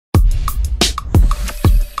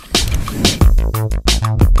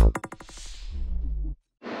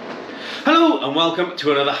Hello and welcome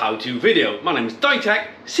to another how-to video. My name is Ditech,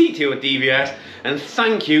 CTO at DVS, and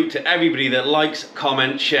thank you to everybody that likes,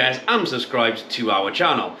 comments, shares and subscribes to our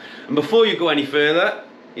channel. And before you go any further,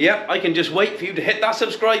 yep, I can just wait for you to hit that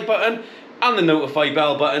subscribe button and the notify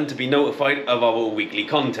bell button to be notified of our weekly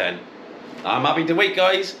content. I'm happy to wait,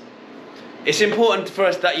 guys. It's important for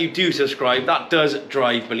us that you do subscribe. That does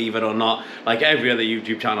drive, believe it or not, like every other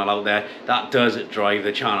YouTube channel out there, that does drive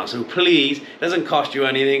the channel. So please, it doesn't cost you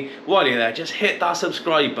anything. While you're there, just hit that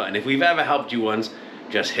subscribe button. If we've ever helped you once,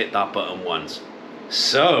 just hit that button once.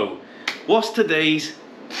 So, what's today's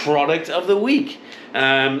product of the week?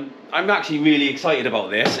 I'm actually really excited about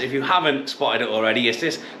this. If you haven't spotted it already, it's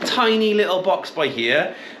this tiny little box by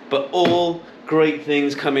here, but all great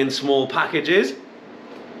things come in small packages.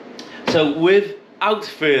 So without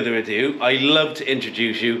further ado, I'd love to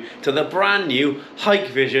introduce you to the brand new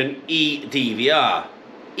Hikvision eDVR.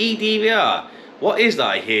 eDVR, what is that,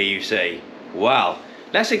 I hear you say? Well,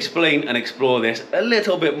 let's explain and explore this a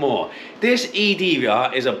little bit more. This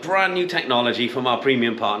eDVR is a brand new technology from our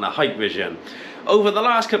premium partner Hikvision. Over the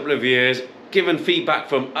last couple of years, given feedback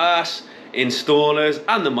from us, installers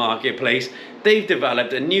and the marketplace, they've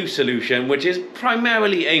developed a new solution which is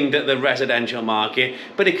primarily aimed at the residential market,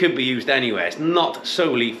 but it could be used anywhere. It's not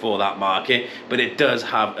solely for that market, but it does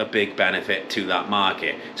have a big benefit to that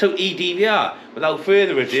market. So eDVR, without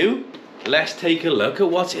further ado, let's take a look at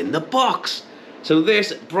what's in the box. So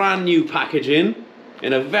this brand new packaging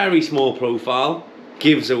in a very small profile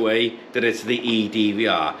gives away that it's the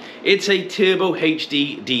eDVR. It's a Turbo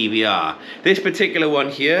HD DVR. This particular one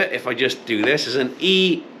here, if I just do this, is an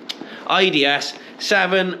IDS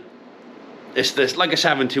 7, it's like a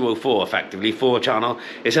 7204 effectively, 4-channel.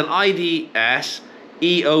 It's an IDS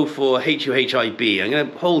E04 HUHIB. I'm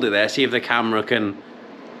going to hold it there, see if the camera can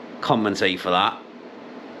compensate for that.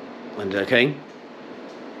 And okay.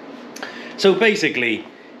 So basically,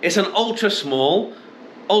 it's an ultra small,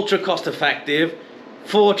 ultra cost effective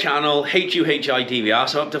 4-channel HUHI DVR,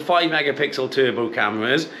 so up to 5 megapixel turbo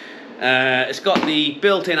cameras. It's got the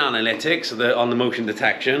built-in analytics on the motion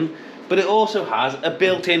detection, but it also has a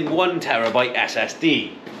built-in 1 terabyte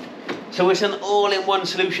SSD. So it's an all-in-one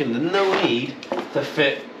solution. There's no need to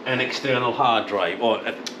fit an external hard drive or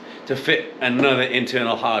to fit another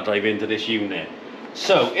internal hard drive into this unit.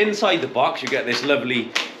 So inside the box you get this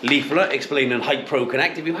lovely leaflet explaining Hike Pro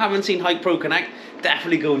Connect. If you haven't seen Hike Pro Connect,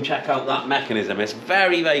 definitely go and check out that mechanism. It's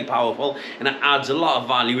very, very powerful and it adds a lot of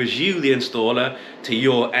value as you, the installer, to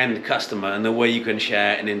your end customer and the way you can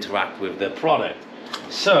share and interact with the product.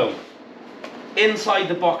 So inside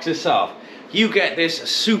the box itself, you get this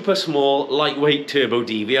super small, lightweight turbo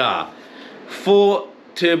DVR. 4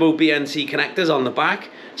 turbo BNC connectors on the back,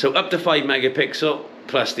 so up to 5 megapixel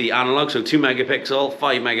plus the analog, so 2 megapixel,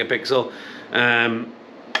 5 megapixel.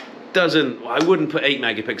 I wouldn't put 8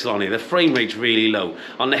 megapixel on here. The frame rate's really low.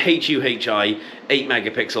 On the HUHI, 8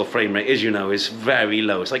 megapixel frame rate, as you know, is very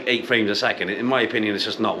low. It's like 8 frames a second. In my opinion, it's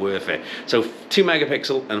just not worth it. So 2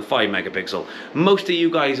 megapixel and 5 megapixel. Most of you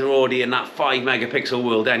guys are already in that 5 megapixel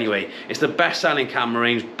world anyway. It's the best selling camera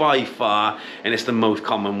range by far, and it's the most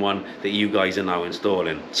common one that you guys are now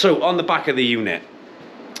installing. So on the back of the unit,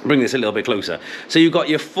 bring this a little bit closer. So you've got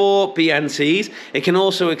your 4 BNCs. It can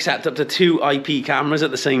also accept up to 2 IP cameras at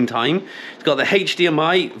the same time. It's got the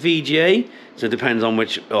HDMI, VGA, so it depends on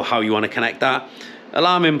which or how you want to connect that.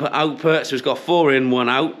 Alarm input output, so it's got 4 in, 1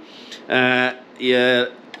 out. Your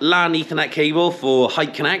LAN Ethernet cable for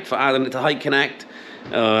Hike Connect, for adding it to Hike Connect.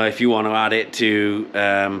 If you want to add it to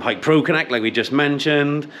Hike Pro Connect like we just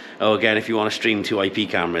mentioned, or again if you want to stream 2 IP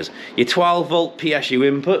cameras. Your 12 volt PSU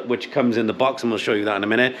input, which comes in the box, and we'll show you that in a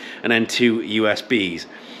minute, and then 2 USBs.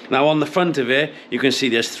 Now on the front of it you can see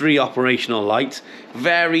there's 3 operational lights,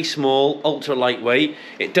 very small, ultra lightweight.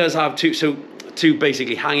 It does have two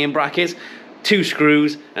basically hanging brackets, 2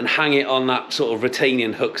 screws, and hang it on that sort of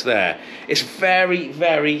retaining hooks there. It's very,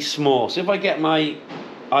 very small. So if I get my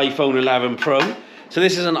iPhone 11 Pro, so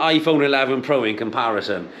this is an iPhone 11 Pro in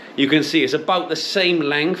comparison. You can see it's about the same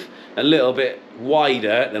length, a little bit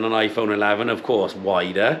wider than an iPhone 11, of course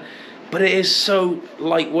wider, but it is so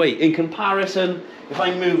lightweight. In comparison, if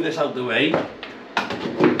I move this out the way,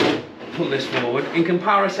 pull this forward, in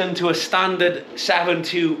comparison to a standard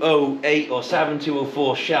 7208 or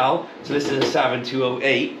 7204 shell, so this is a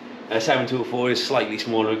 7208, 7204 is slightly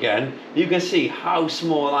smaller again, you can see how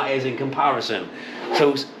small that is in comparison.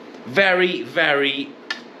 So it's very, very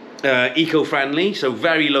eco-friendly, so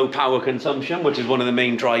very low power consumption, which is one of the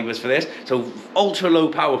main drivers for this. So ultra low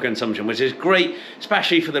power consumption, which is great,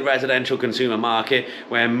 especially for the residential consumer market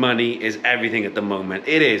where money is everything at the moment.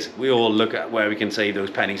 It is. We all look at where we can save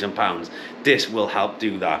those pennies and pounds. This will help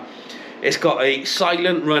do that. It's got a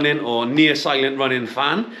silent running or near silent running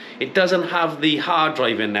fan. It doesn't have the hard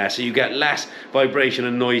drive in there, so you get less vibration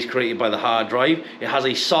and noise created by the hard drive. It has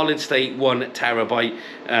a solid state 1 terabyte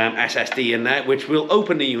SSD in there, which we'll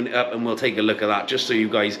open the unit up and we'll take a look at that, just so you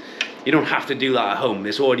guys, you don't have to do that at home.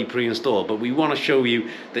 It's already pre-installed, but we want to show you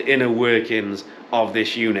the inner workings of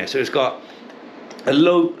this unit. So it's got a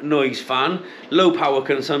low noise fan, low power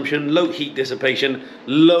consumption, low heat dissipation,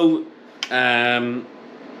 low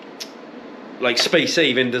like space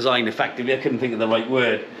saving design effectively. I couldn't think of the right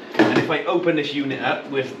word. And if I open this unit up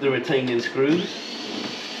with the retaining screws,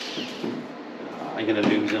 I'm going to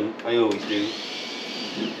lose them, I always do.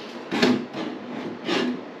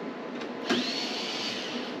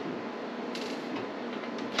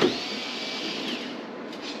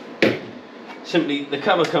 Simply the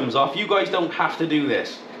cover comes off. You guys don't have to do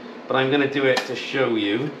this, but I'm going to do it to show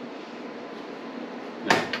you.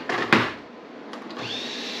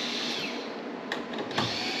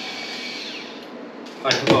 I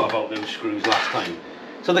forgot about those screws last time.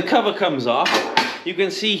 So the cover comes off. You can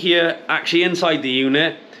see here, actually inside the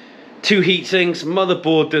unit, 2 heat sinks,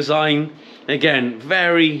 motherboard design. Again,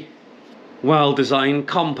 very well designed,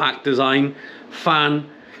 compact design, fan.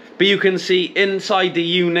 But you can see inside the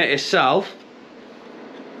unit itself,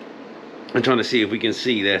 I'm trying to see if we can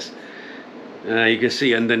see this. You can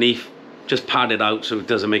see underneath, just padded out so it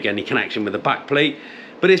doesn't make any connection with the back plate.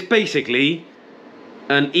 But it's basically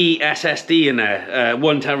an eSSD in there,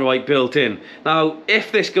 1 terabyte built in. Now,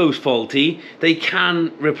 if this goes faulty, they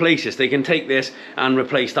can replace this. They can take this and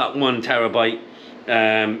replace that 1 terabyte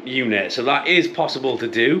unit. So that is possible to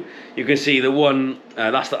do. You can see the one,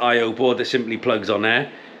 that's the I/O board that simply plugs on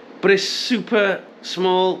there. But it's super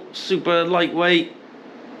small, super lightweight.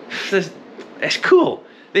 It's cool.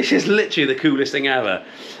 This is literally the coolest thing ever.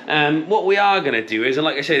 What we are going to do is, and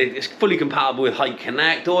like I said, it's fully compatible with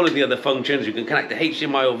HiConnect, all of the other functions. You can connect the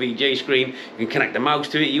HDMI or VGA screen, you can connect the mouse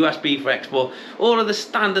to it, USB for export, all of the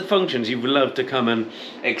standard functions you would love to come and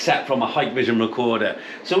accept from a Hikvision recorder.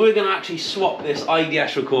 So we're going to actually swap this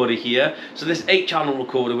IDS recorder here. So this 8-channel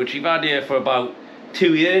recorder, which we've had here for about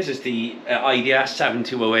 2 years, is the IDS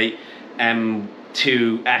 7208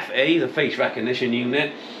 M2FA, the face recognition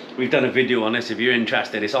unit. We've done a video on this. If you're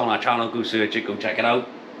interested, it's on our channel. Go search it, go check it out.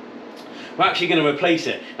 We're actually going to replace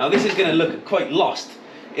it. Now this is going to look quite lost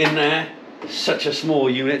in there. Such a small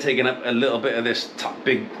unit, taking up a little bit of this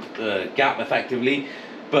big gap effectively.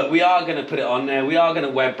 But we are going to put it on there. We are going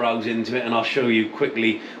to web browse into it, and I'll show you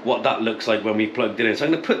quickly what that looks like when we plugged it in. So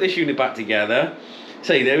I'm going to put this unit back together.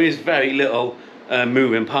 Say there is very little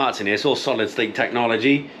moving parts in here. It's all solid state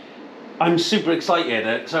technology. I'm super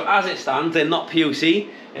excited. So as it stands, they're not POC.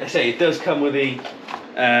 I say it does come with a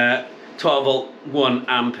 12 volt 1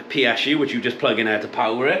 amp PSU, which you just plug in there to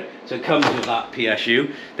power it. So it comes with that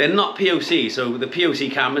PSU. They're not POC, so the POC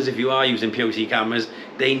cameras, if you are using POC cameras,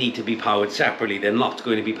 they need to be powered separately. They're not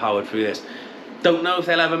going to be powered through this. Don't know if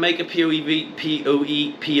they'll ever make a POC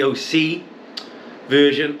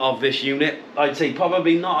version of this unit. I'd say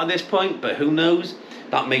probably not at this point, but who knows?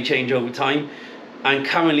 That may change over time. And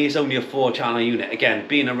currently it's only a 4-channel unit. Again,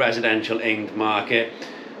 being a residential aimed market,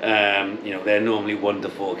 you know, they're normally 1 to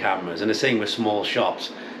 4 cameras, and the same with small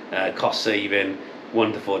shops. Cost saving,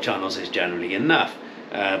 1 to 4 channels is generally enough.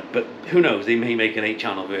 But who knows, they may make an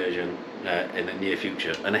 8-channel version in the near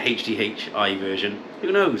future, and a HDHI version,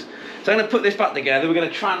 who knows. So I'm going to put this back together. We're going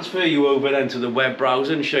to transfer you over then to the web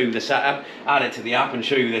browser and show you the setup, add it to the app and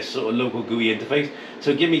show you this sort of local GUI interface.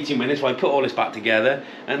 So give me 2 minutes while I put all this back together,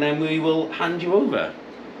 and then we will hand you over.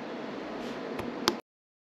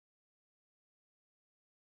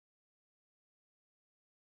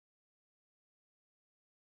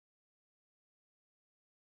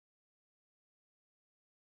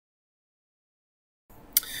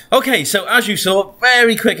 Okay, so as you saw,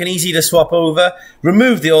 very quick and easy to swap over.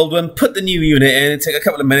 Remove the old one, put the new unit in. It took a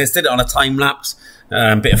couple of minutes, did it on a time lapse.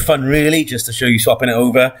 Bit of fun really, just to show you swapping it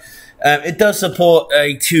over. It does support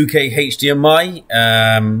a 2K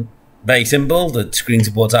HDMI, very simple. The screen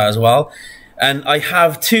supports that as well. And I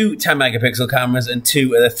have 2 10 megapixel cameras and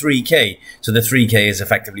 2 of the 3K. So the 3K is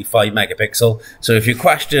effectively 5 megapixel. So if your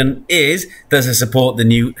question is, does it support the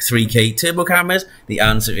new 3K turbo cameras? The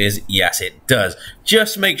answer is yes, it does.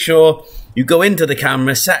 Just make sure you go into the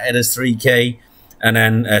camera, set it as 3K, and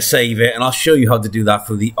then save it. And I'll show you how to do that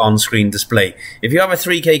through the on-screen display. If you have a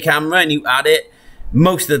 3K camera and you add it,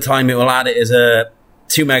 most of the time it will add it as a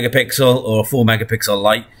 2 megapixel or 4 megapixel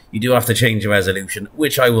light, you do have to change the resolution,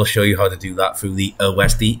 which I will show you how to do that through the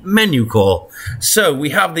OSD menu call. So we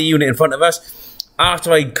have the unit in front of us.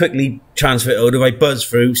 After I quickly transfer it over, I buzz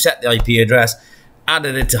through, set the IP address,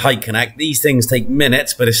 added it to HiConnect. These things take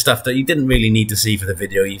minutes, but it's stuff that you didn't really need to see for the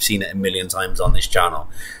video. You've seen it a million times on this channel.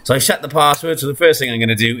 So I've set the password. So the first thing I'm going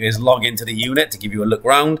to do is log into the unit to give you a look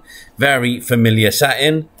around. Very familiar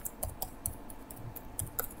setting.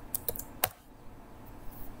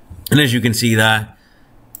 And as you can see there,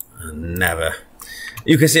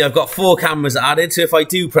 you can see I've got 4 cameras added. So if I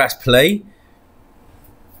do press play,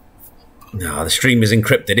 no, the stream is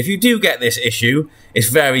encrypted. If you do get this issue, it's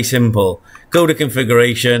very simple. Go to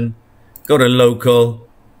configuration, go to local,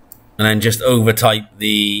 and then just overtype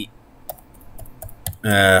the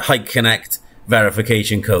HiConnect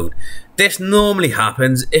verification code. This normally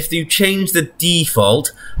happens if you change the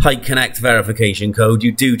default HiConnect verification code.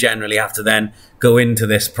 You do generally have to then go into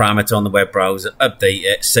this parameter on the web browser, update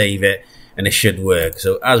it, save it, and it should work.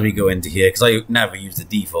 So as we go into here, because I never use the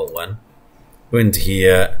default one, go into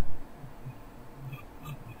here,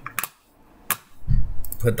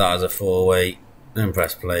 put that as a 4-way, and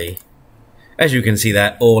press play. As you can see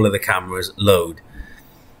there, all of the cameras load.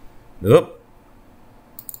 Oop.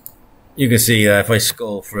 You can see if I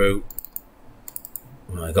scroll through,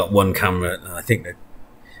 well, I got 1 camera. I think the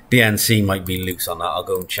BNC might be loose on that. I'll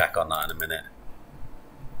go and check on that in a minute.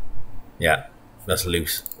 Yeah, that's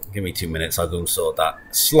loose. Give me 2 minutes. I'll go and sort that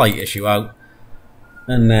slight issue out.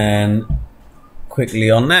 And then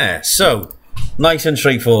quickly on there. So, nice and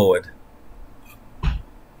straightforward.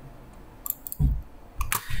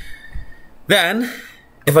 Then,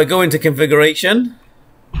 if I go into configuration,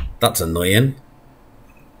 that's annoying.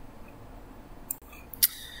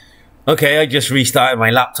 Okay, I just restarted my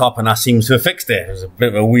laptop and that seems to have fixed it. There's a bit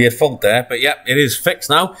of a weird fault there, but yeah, it is fixed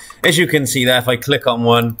now. As you can see there, if I click on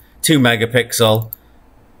one, 2 megapixel,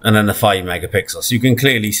 and then the 5 megapixel. So you can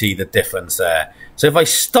clearly see the difference there. So if I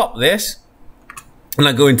stop this, and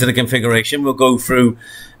I go into the configuration, we'll go through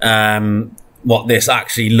what this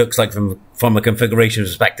actually looks like from a configuration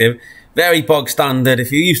perspective. Very bog standard.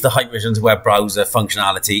 If you use the Hikvision's web browser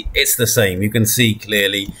functionality, it's the same. You can see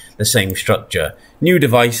clearly the same structure. New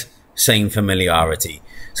device, same familiarity.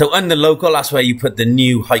 So under local, that's where you put the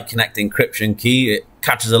new HiConnect encryption key. It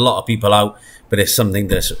catches a lot of people out, but it's something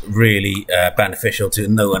that's really beneficial to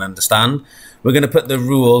know and understand. We're going to put the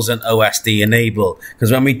rules and OSD enable,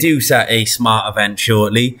 because when we do set a smart event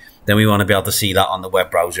shortly, then we want to be able to see that on the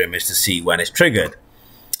web browser image to see when it's triggered.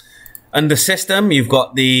 Under system, you've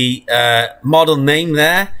got the model name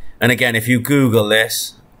there. And again, if you Google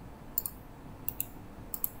this,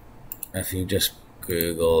 if you just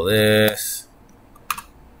Google this,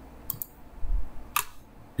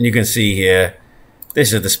 and you can see here,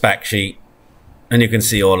 this is the spec sheet, and you can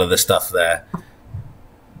see all of the stuff there.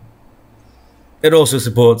 It also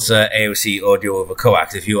supports AOC audio over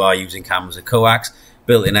coax if you are using cameras with coax,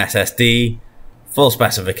 built-in SSD, full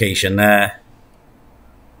specification there.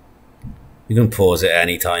 You can pause it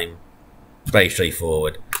anytime. Very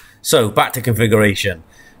straightforward. So back to configuration.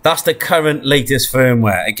 That's the current latest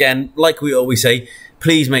firmware. Again, like we always say,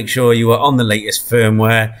 please make sure you are on the latest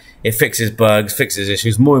firmware. It fixes bugs, fixes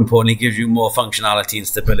issues. More importantly, gives you more functionality and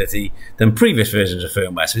stability than previous versions of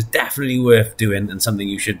firmware. So it's definitely worth doing and something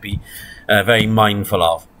you should be very mindful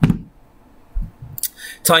of.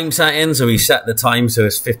 Time settings. So we set the time so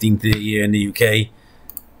it's 15:30 here in the UK.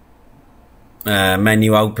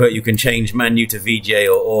 Menu output, you can change menu to VGA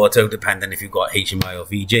or auto depending if you've got HDMI or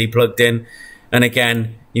VGA plugged in. And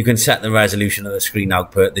again, you can set the resolution of the screen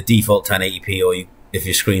output, the default 1080p, or if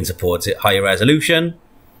your screen supports it, higher resolution.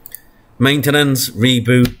 Maintenance,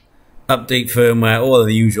 reboot, update firmware, all of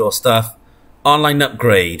the usual stuff. Online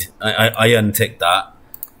upgrade, I untick that,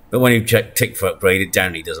 but when you tick for upgrade, it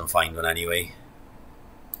generally doesn't find one anyway.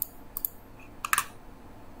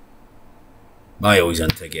 I always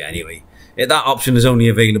untick it anyway. That option is only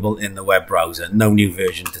available in the web browser. No new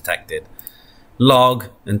version detected. Log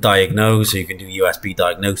and diagnose, so you can do USB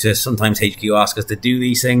diagnosis. Sometimes HQ asks us to do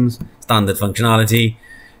these things. Standard functionality.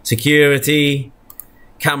 Security.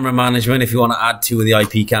 Camera management, if you want to add 2 of the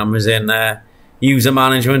IP cameras in there. User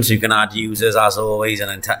management, so you can add users as always, and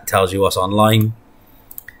then tells you what's online.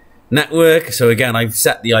 Network, so again, I've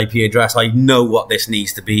set the IP address. I know what this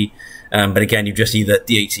needs to be. But again, you just either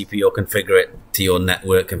DHCP or configure it to your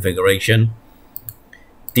network configuration.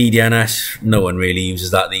 DDNS, no one really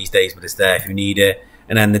uses that these days, but it's there if you need it.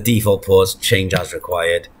 And then the default ports change as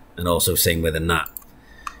required, and also same with a NAT.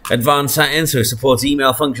 Advanced settings, so it supports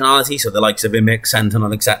email functionality, so the likes of Imix,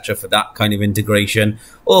 Sentinel, etc. for that kind of integration,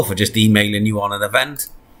 or for just emailing you on an event.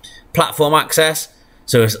 Platform access,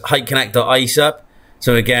 So it's HikConnect.ISUP.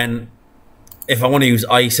 So again, if I want to use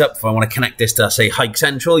ISUP, if I want to connect this to, say, Hike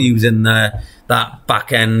Central using that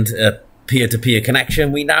back-end peer-to-peer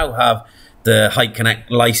connection, we now have the HikConnect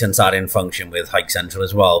license add-in function with Hike Central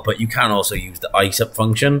as well. But you can also use the ISUP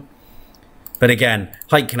function. But again,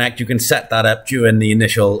 HikConnect, you can set that up during the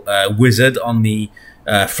initial wizard on the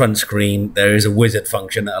front screen. There is a wizard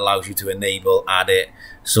function that allows you to enable, add it,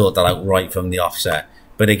 sort that out right from the offset.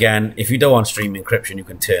 But again, if you don't want stream encryption, you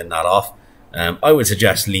can turn that off. I would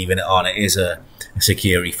suggest leaving it on. It is a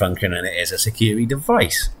security function and it is a security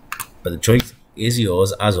device. But the choice is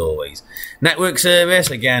yours as always. Network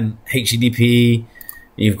service, again, HTTP.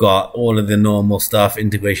 You've got all of the normal stuff,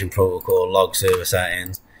 integration protocol, log server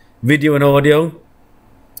settings. Video and audio,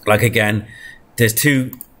 like again, there's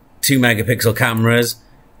two megapixel cameras,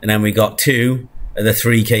 and then we got two of the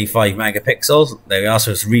 3K 5 megapixels. There we are,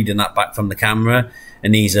 so it's reading that back from the camera,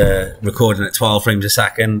 and these are recording at 12 frames a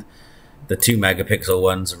second. The 2 megapixel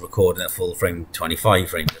ones are recording at full frame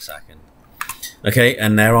 25 frames a second. Okay,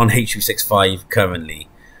 and they're on H.265 currently,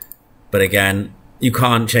 but again, you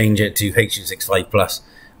can't change it to H.265 plus.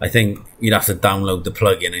 I think you'd have to download the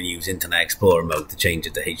plugin and use Internet Explorer mode to change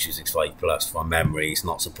it to H.265 plus from memory. It's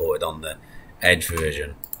not supported on the Edge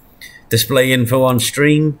version. Display info on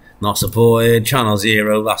stream, not supported. Channel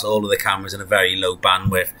 0, that's all of the cameras in a very low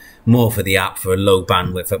bandwidth. More for the app for a low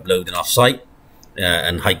bandwidth uploading off site.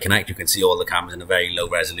 And HikConnect, you can see all the cameras in a very low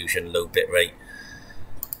resolution, low bit rate.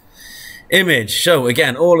 Image, so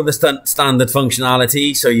again, all of the standard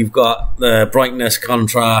functionality. So you've got the brightness,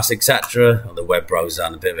 contrast, etc. The web browser's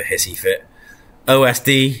on a bit of a hissy fit.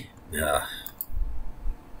 OSD,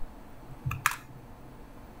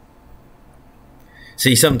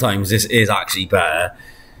 see, sometimes this is actually better.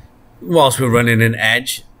 Whilst we're running in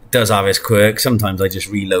Edge, it does have its quirk. Sometimes I just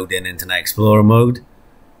reload in Internet Explorer mode.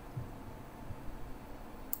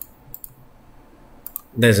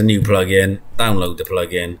 There's a new plugin, download the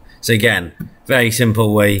plugin. So again, very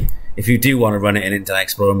simple way. If you do want to run it in Internet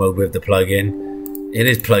Explorer mode with the plugin, it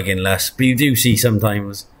is plugin-less, but you do see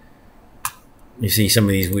sometimes, you see some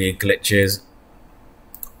of these weird glitches.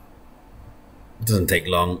 It doesn't take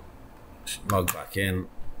long. Just log back in.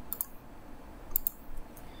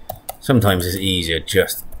 Sometimes it's easier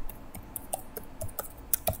just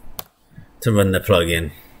to run the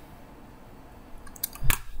plugin.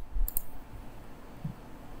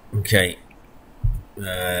 Okay.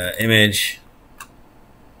 Image.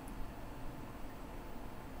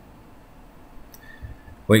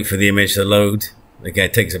 Wait for the image to load. Again,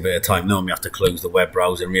 it takes a bit of time. Normally you have to close the web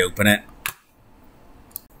browser and reopen it.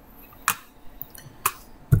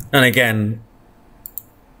 And again,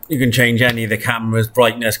 you can change any of the cameras,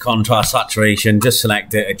 brightness, contrast, saturation. Just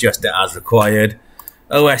select it, adjust it as required.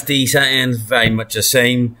 OSD settings, very much the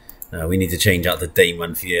same. We need to change out the day,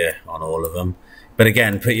 month, year on all of them. But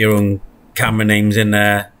again, put your own camera names in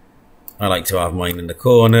there. I like to have mine in the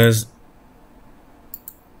corners.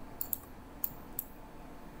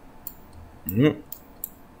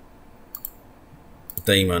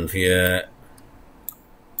 Day, month, year.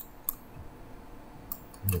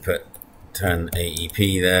 Put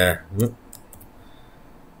 1080p there.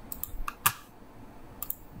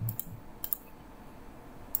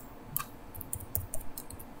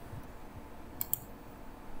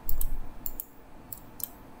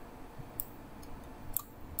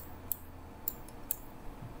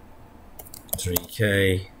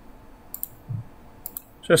 $3K.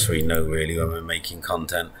 Just so we know really when we're making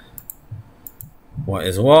content what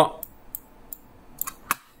is what.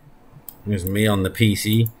 There's me on the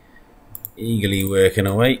PC eagerly working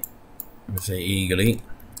away. Let's say eagerly.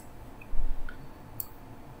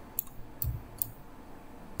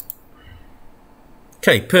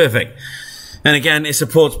 Okay, perfect. And again, it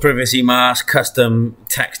supports privacy mask, custom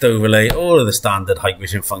text overlay, all of the standard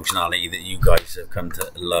Hikvision functionality that you guys have come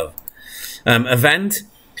to love. Event,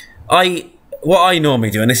 what I normally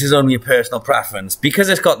do, and this is only a personal preference, because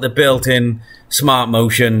it's got the built-in Smart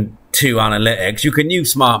Motion 2 analytics, you can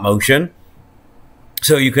use Smart Motion.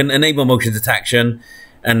 So you can enable motion detection,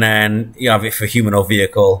 and then you have it for human or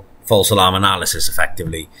vehicle false alarm analysis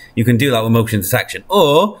effectively. You can do that with motion detection,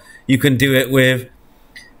 or you can do it with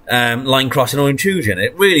line crossing or intrusion.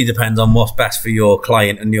 It really depends on what's best for your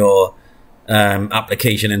client and your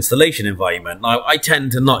application installation environment. Now, I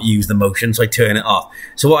tend to not use the motion, so I turn it off.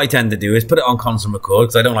 So what I tend to do is put it on constant record,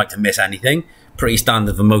 because I don't like to miss anything. Pretty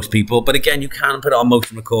standard for most people, but again, you can put it on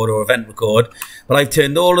motion record or event record. But I've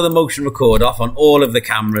turned all of the motion record off on all of the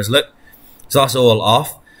cameras, look. So that's all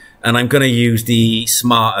off. And I'm going to use the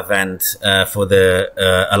smart event for the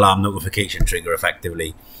alarm notification trigger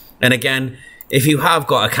effectively. And again, if you have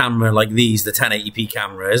got a camera like these, the 1080p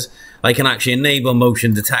cameras, I can actually enable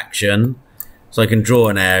motion detection. So I can draw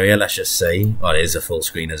an area, let's just say, well, it is a full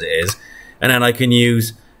screen as it is. And then I can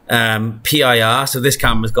use PIR. So this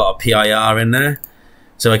camera's got a PIR in there.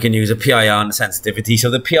 So I can use a PIR and the sensitivity.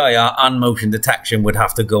 So the PIR and motion detection would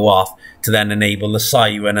have to go off to then enable the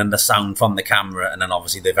siren and the sound from the camera, and then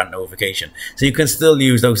obviously the event notification. So you can still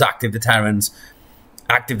use those active deterrent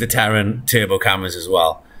turbo cameras as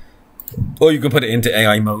well. Or you can put it into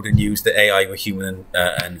AI mode and use the AI with human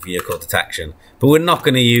and vehicle detection. But we're not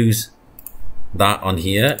going to use that on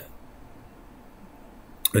here.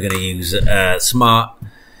 We're going to use smart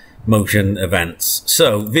motion events.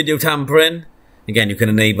 So video tampering. Again, you can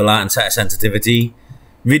enable that and set a sensitivity.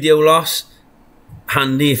 Video loss,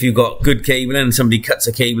 handy if you've got good cabling and somebody cuts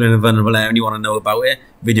a cable in a vulnerable area and you want to know about it.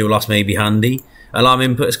 Video loss may be handy. Alarm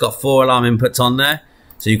input, it's got 4 alarm inputs on there.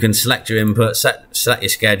 So you can select your input, set your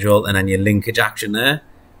schedule, and then your linkage action there.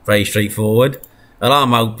 Very straightforward.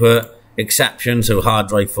 Alarm output, exception, so hard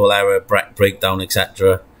drive full error, breakdown,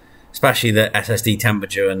 etc. Especially the SSD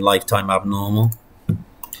temperature and lifetime abnormal.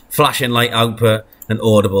 Flashing light output, and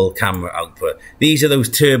audible camera output. These are those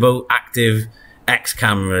turbo active X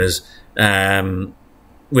cameras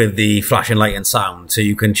with the flashing light and sound. So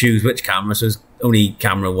you can choose which camera. So it's only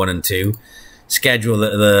camera 1 and 2. Schedule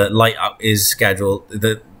that the light out is scheduled,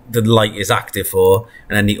 the light is active for,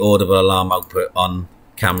 and then the audible alarm output on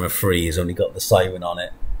camera 3 has only got the siren on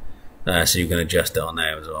it. So you can adjust it on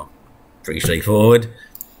there as well. Pretty straightforward.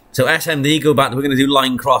 So SMD, go back, we're going to do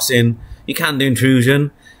line crossing. You can do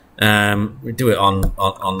intrusion. We do it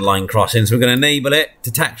on line crossing. So we're going to enable it.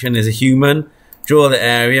 Detection is a human. Draw the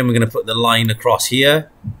area, and we're going to put the line across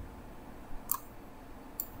here.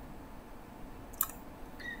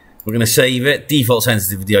 We're going to save it. Default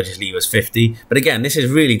sensitivity, I just leave as 50. But again, this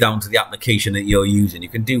is really down to the application that you're using. You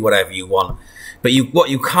can do whatever you want. But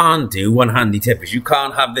what you can't do, one handy tip, is you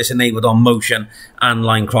can't have this enabled on motion and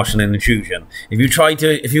line crossing and intrusion.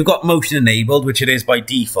 If you've got motion enabled, which it is by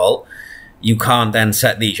default, you can't then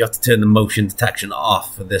set these. You have to turn the motion detection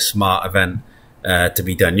off for this smart event to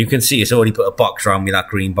be done. You can see it's already put a box around me, that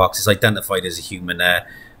green box. It's identified as a human there,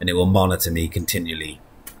 and it will monitor me continually.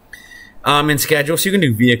 Arming schedule, so you can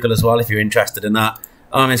do vehicle as well if you're interested in that.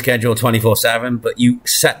 Arming schedule 24/7, but you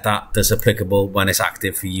set that as applicable when it's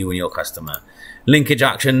active for you and your customer. Linkage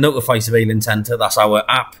action, notify surveillance center. That's our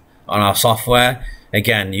app on our software.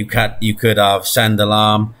 Again, you could have send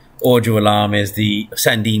alarm. Audio alarm is the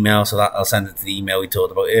send email, so that'll send it to the email we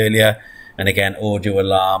talked about earlier. And again, audio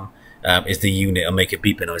alarm is the unit and make a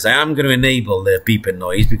beeping noise. I am going to enable the beeping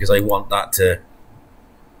noise because I want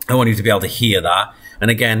you to be able to hear that. And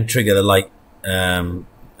again, trigger the light and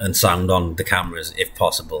sound on the cameras if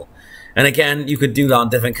possible. And again, you could do that on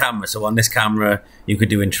different cameras. So on this camera, you could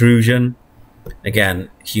do intrusion. Again,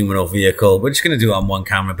 human or vehicle. We're just going to do it on one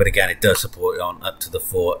camera, but again, it does support it on up to the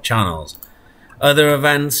 4 channels. Other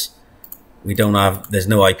events, there's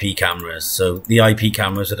no IP cameras. So the IP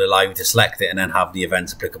cameras would allow you to select it and then have the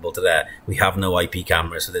events applicable to there. We have no IP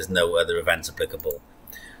cameras, so there's no other events applicable.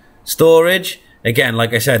 Storage, again,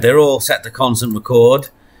 like I said, they're all set to constant record,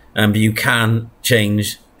 but you can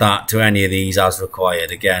change that to any of these as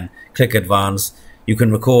required. Again, click advanced. You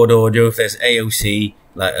can record audio if there's AOC,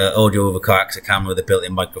 like audio over coax, a camera with a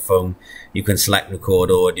built-in microphone. You can select record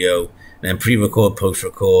audio, and then pre-record,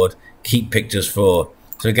 post-record, keep pictures for.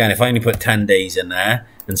 So again, if I only put 10 days in there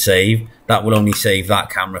and save, that will only save that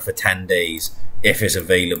camera for 10 days if it's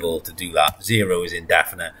available to do that. 0 is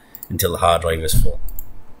indefinite until the hard drive is full.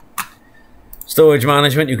 Storage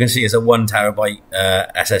management, you can see it's a 1 terabyte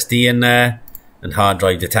SSD in there. And hard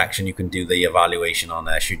drive detection, you can do the evaluation on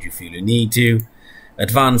there should you feel you need to.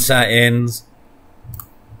 Advanced settings,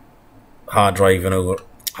 hard drive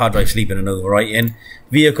sleeping and overwriting.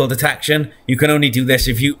 Vehicle detection, you can only do this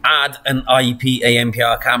if you add an IP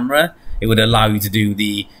ANPR camera. It would allow you to do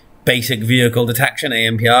the basic vehicle detection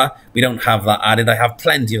ANPR. We don't have that added. I have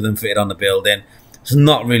plenty of them fitted on the building. It's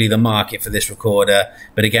not really the market for this recorder,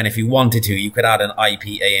 but again, if you wanted to, you could add an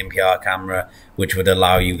IP ANPR camera, which would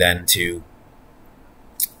allow you then to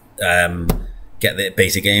get the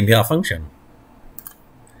basic ANPR function.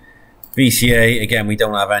 VCA, again, we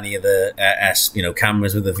don't have any of the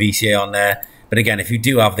cameras with the VCA on there. But again, if you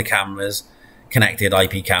do have the cameras, connected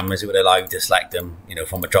IP cameras, it would allow you to select them,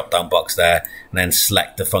 from a drop-down box there, and then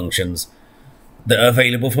select the functions that are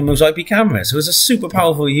available from those IP cameras. So it's a super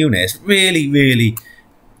powerful unit. It's really, really,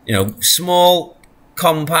 small,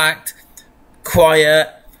 compact, quiet,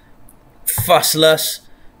 fussless,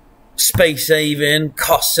 space saving,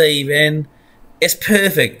 cost saving. It's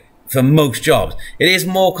perfect for most jobs. It is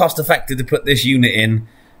more cost effective to put this unit in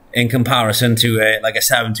in comparison to like a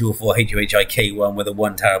 7204 HUHIK1 with a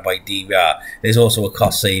 1TB DVR. There's also a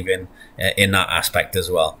cost saving in that aspect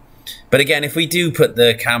as well. But again, if we do put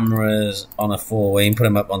the cameras on a 4-way and put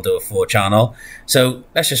them up onto a 4-channel, so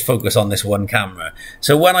let's just focus on this one camera.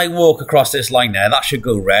 So when I walk across this line there, that should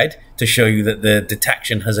go red to show you that the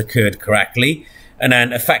detection has occurred correctly. And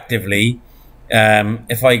then effectively,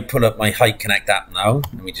 if I pull up my HikConnect app now,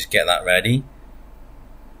 let me just get that ready.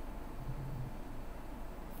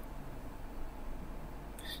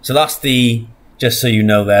 So that's the, just so you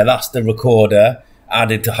know there, that's the recorder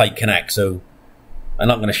added to HikConnect. So I'm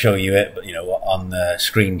not going to show you it, but you know, on the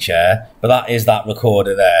screen share, but that is that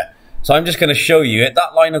recorder there. So I'm just going to show you it.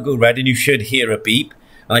 That line will go red and you should hear a beep,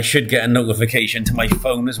 and I should get a notification to my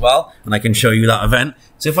phone as well, and I can show you that event.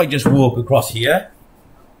 So if I just walk across here,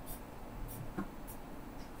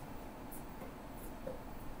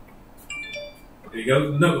 there you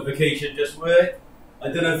go, the notification just worked. I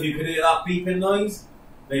don't know if you could hear that beeping noise.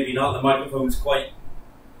 Maybe not, the microphone's quite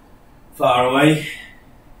far away.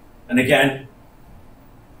 And again,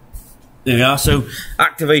 there we are, so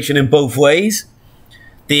activation in both ways.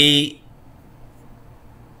 The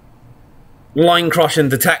line crossing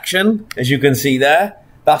detection, as you can see there,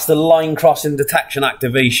 that's the line crossing detection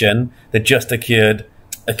activation that just occurred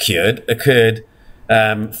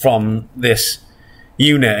from this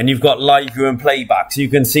unit. And you've got live view and playback. So you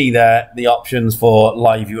can see there the options for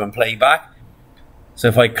live view and playback. So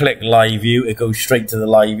if I click live view, it goes straight to the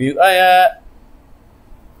live view.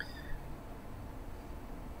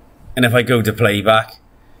 And if I go to playback,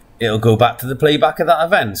 it'll go back to the playback of that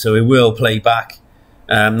event. So it will play back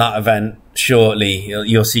that event shortly.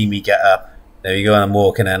 You'll see me get up. There you go, I'm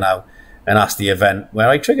walking there now. And that's the event where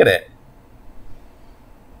I triggered it.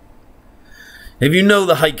 If you know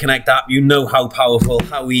the HikConnect app, you know how powerful,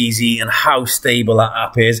 how easy, and how stable that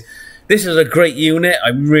app is. This is a great unit.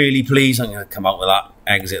 I'm really pleased. I'm going to come out with that,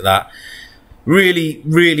 exit that. Really,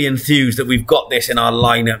 really enthused that we've got this in our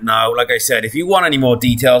lineup now. Like I said, if you want any more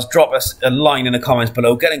details, drop us a line in the comments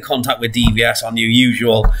below. Get in contact with DVS on your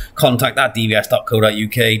usual contact at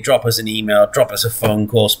dvs.co.uk. Drop us an email, drop us a phone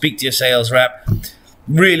call, speak to your sales rep.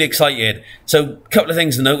 Really excited. So a couple of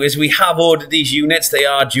things to note is we have ordered these units. They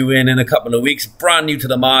are due in a couple of weeks. Brand new to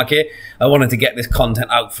the market. I wanted to get this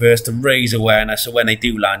content out first to raise awareness, so when they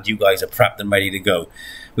do land, you guys are prepped and ready to go.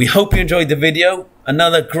 We hope you enjoyed the video.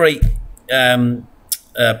 Another great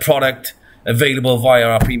product available via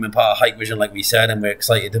our premium part of Hikvision, like we said, and we're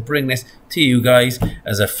excited to bring this to you guys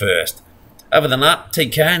as a first. Other than that,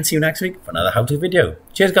 take care and see you next week for another how-to video.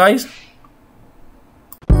 Cheers, guys.